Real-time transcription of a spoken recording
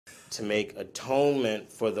to make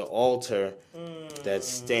atonement for the altar that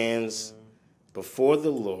stands before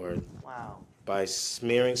the Lord. Wow. By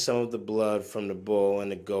smearing some of the blood from the bull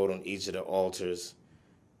and the goat on each of the altar's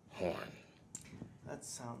horn. That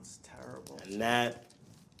sounds terrible. And that,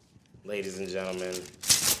 ladies and gentlemen,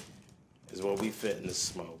 is what we fit in the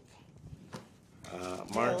smoke.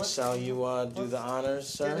 Mark, shall you do the honors,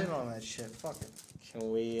 sir? Get in on that shit. Fuck it.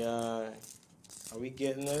 Can we, are we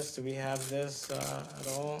getting this? Do we have this at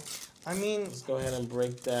all? I mean... Let's go ahead and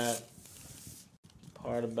break that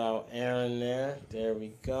part about Aaron there. There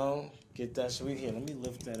we go. Get that. So here, let me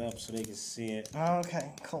lift that up so they can see it.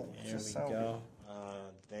 Okay, cool. There we go.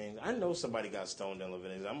 Things. I know somebody got stoned in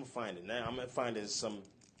Leviticus. I'm gonna find it now. I'm gonna find it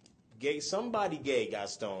somebody gay got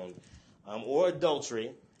stoned, or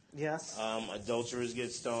adultery. Yes. Adulterers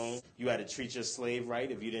get stoned. You had to treat your slave right.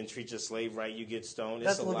 If you didn't treat your slave right, you get stoned.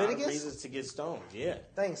 That's There's a Leviticus? lot of reasons to get stoned. Yeah.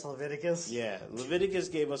 Thanks, Leviticus. Yeah. Leviticus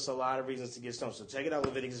gave us a lot of reasons to get stoned. So check it out,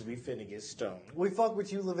 Leviticus. We finna get stoned. We fuck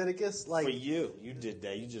with you, Leviticus. Like for you did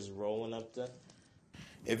that. You just rolling up there.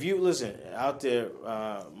 If you listen out there,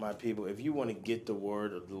 my people, if you want to get the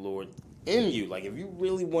word of the Lord in you, like if you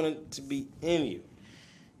really want it to be in you,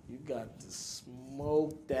 you got to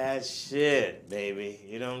smoke that shit, baby.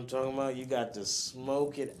 You know what I'm talking about? You got to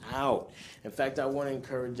smoke it out. In fact, I want to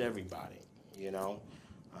encourage everybody, you know,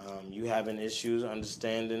 you having issues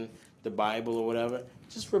understanding the Bible or whatever,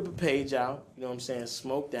 just rip a page out, you know what I'm saying?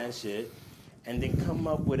 Smoke that shit. And then come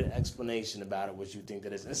up with an explanation about it, what you think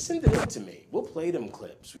that is. And send it in to me. We'll play them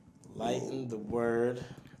clips. Lighten the word.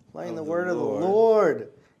 Lighten the word of the Lord.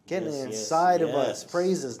 Getting inside of us. Yes.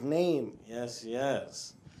 Praise his name. Yes,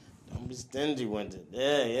 yes. Don't be stingy with it.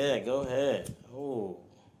 Yeah, go ahead. Oh,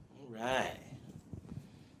 all right.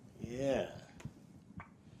 Yeah.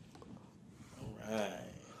 All right.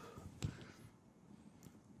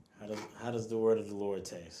 How does the word of the Lord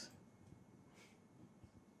taste?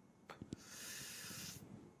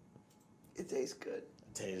 It tastes good.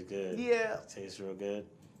 It tastes good. Yeah. It tastes real good.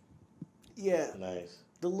 Yeah. Nice.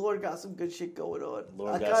 The Lord got some good shit going on.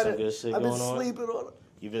 Lord got some good shit going on. I've been sleeping on it.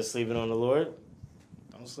 You've been sleeping on the Lord?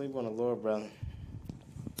 Don't sleep on the Lord, brother.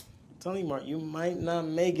 Tell you, Mark, you might not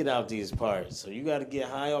make it out these parts. So you got to get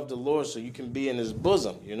high off the Lord so you can be in his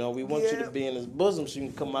bosom. You know, we want you to be in his bosom so you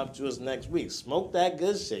can come up to us next week. Smoke that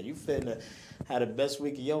good shit. You finna have the best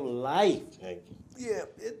week of your life, nigga. Yeah,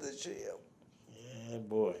 hit the shit. Yeah,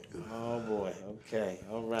 boy. Oh, boy. Okay.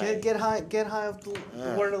 All right. Get high off the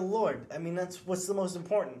word of the Lord. I mean, that's what's the most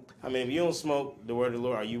important. I mean, if you don't smoke the word of the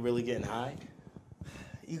Lord, are you really getting high?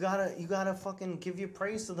 You gotta fucking give your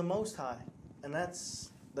praise to the Most High. And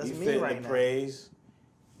that's you me fit right the now. Praise.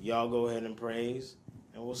 Y'all go ahead and praise.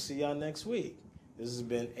 And we'll see y'all next week. This has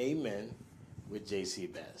been Amen with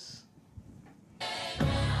JC Best.